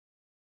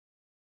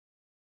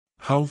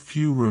How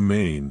Few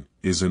Remain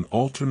is an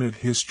alternate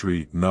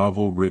history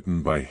novel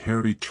written by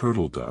Harry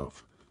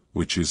Turtledove,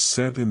 which is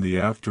set in the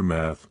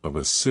aftermath of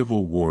a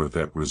civil war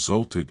that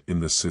resulted in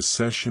the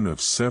secession of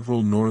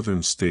several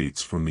northern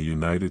states from the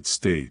United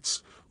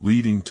States,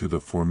 leading to the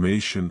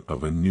formation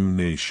of a new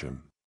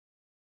nation.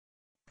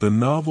 The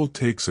novel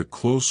takes a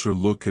closer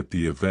look at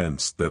the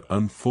events that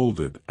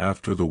unfolded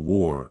after the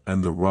war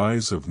and the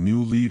rise of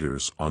new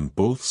leaders on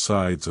both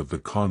sides of the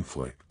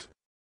conflict.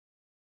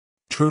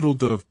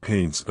 Turtledove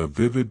paints a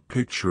vivid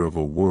picture of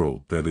a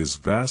world that is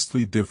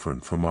vastly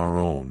different from our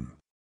own.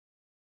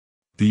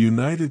 The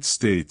United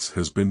States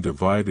has been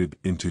divided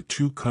into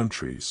two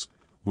countries,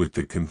 with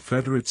the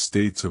Confederate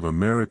States of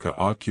America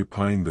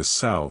occupying the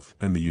South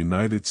and the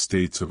United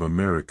States of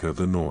America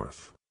the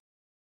North.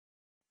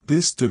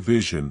 This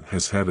division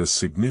has had a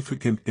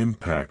significant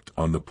impact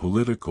on the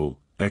political,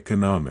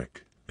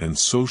 economic, and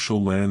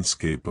social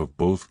landscape of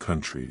both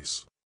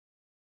countries.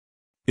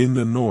 In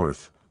the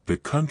North, the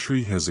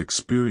country has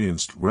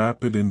experienced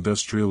rapid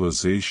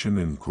industrialization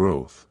and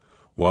growth,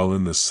 while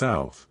in the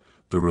South,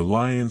 the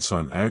reliance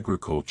on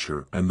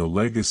agriculture and the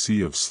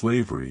legacy of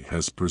slavery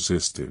has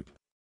persisted.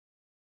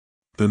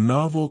 The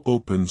novel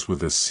opens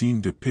with a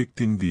scene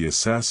depicting the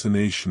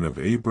assassination of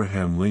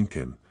Abraham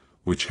Lincoln,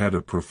 which had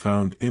a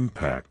profound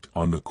impact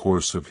on the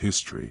course of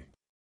history.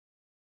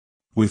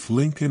 With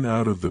Lincoln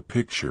out of the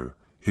picture,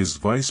 his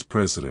vice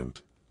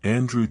president,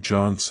 Andrew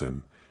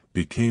Johnson,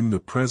 became the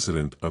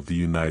President of the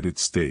United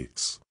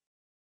States.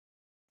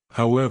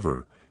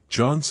 However,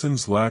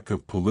 Johnson's lack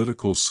of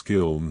political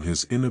skill and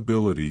his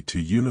inability to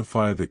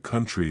unify the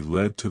country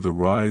led to the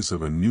rise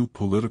of a new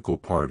political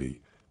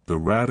party, the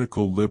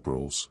Radical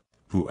Liberals,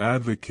 who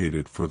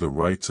advocated for the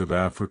rights of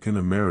African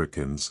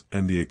Americans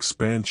and the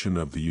expansion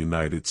of the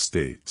United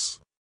States.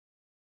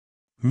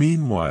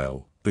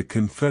 Meanwhile, the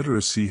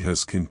Confederacy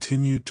has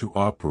continued to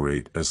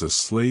operate as a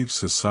slave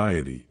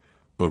society,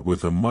 but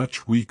with a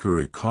much weaker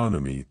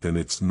economy than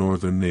its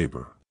northern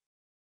neighbor.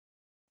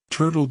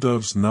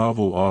 Turtledove's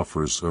novel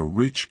offers a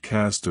rich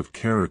cast of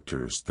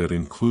characters that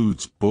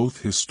includes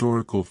both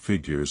historical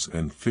figures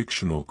and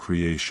fictional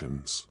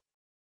creations.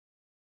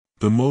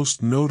 The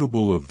most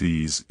notable of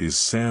these is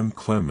Sam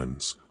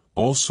Clemens,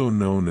 also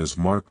known as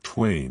Mark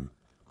Twain,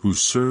 who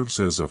serves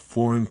as a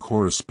foreign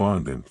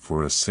correspondent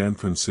for a San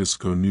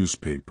Francisco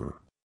newspaper.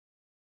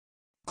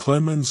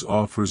 Clemens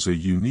offers a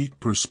unique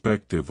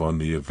perspective on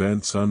the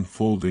events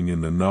unfolding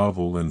in the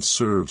novel and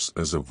serves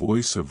as a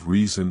voice of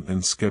reason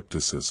and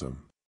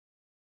skepticism.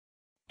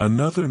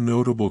 Another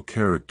notable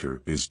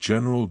character is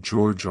General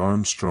George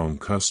Armstrong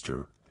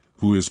Custer,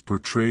 who is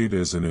portrayed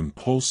as an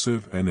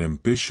impulsive and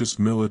ambitious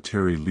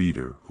military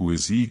leader who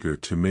is eager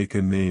to make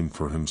a name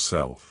for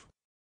himself.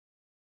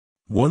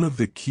 One of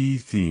the key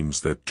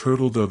themes that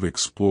Turtledove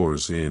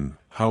explores in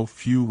How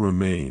Few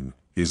Remain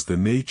is the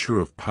nature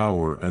of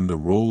power and the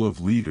role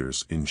of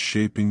leaders in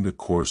shaping the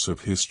course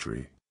of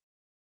history.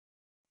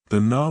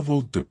 The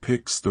novel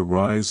depicts the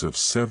rise of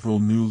several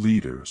new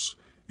leaders,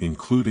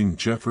 including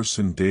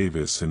Jefferson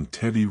Davis and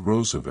Teddy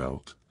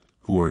Roosevelt,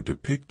 who are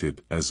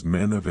depicted as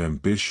men of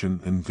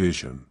ambition and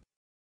vision.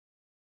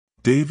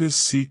 Davis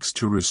seeks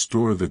to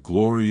restore the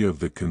glory of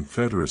the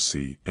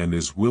Confederacy and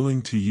is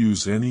willing to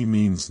use any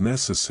means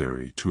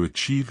necessary to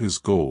achieve his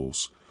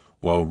goals,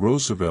 while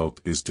Roosevelt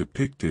is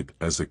depicted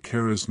as a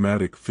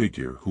charismatic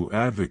figure who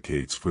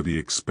advocates for the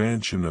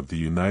expansion of the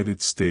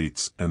United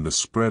States and the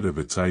spread of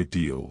its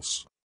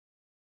ideals.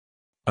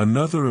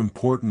 Another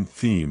important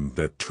theme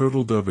that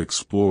Turtledove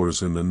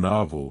explores in the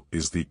novel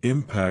is the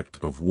impact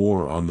of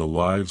war on the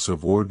lives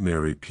of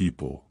ordinary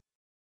people.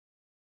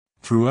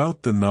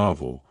 Throughout the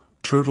novel,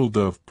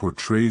 Turtledove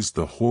portrays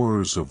the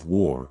horrors of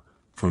war,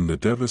 from the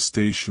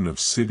devastation of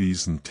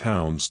cities and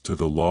towns to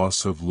the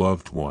loss of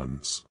loved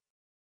ones.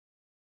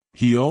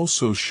 He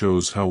also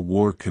shows how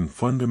war can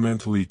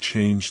fundamentally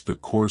change the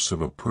course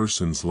of a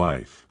person's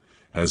life,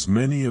 as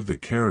many of the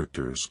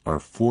characters are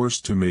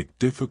forced to make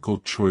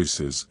difficult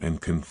choices and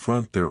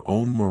confront their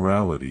own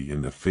morality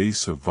in the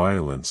face of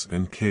violence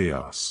and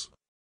chaos.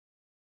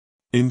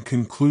 In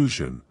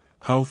conclusion,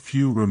 How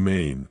Few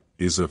Remain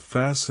is a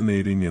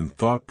fascinating and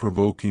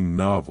thought-provoking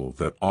novel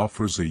that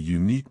offers a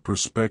unique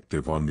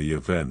perspective on the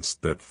events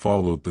that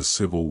followed the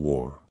Civil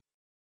War.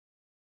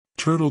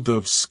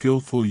 Turtledove's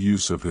skillful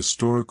use of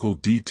historical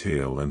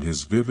detail and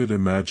his vivid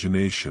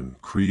imagination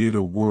create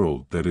a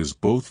world that is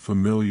both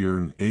familiar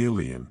and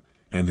alien,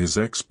 and his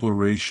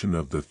exploration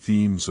of the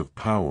themes of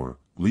power,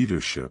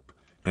 leadership,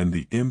 and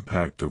the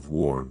impact of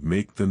war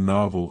make the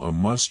novel a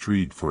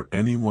must-read for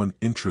anyone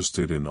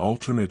interested in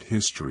alternate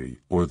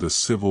history or the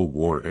Civil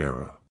War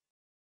era.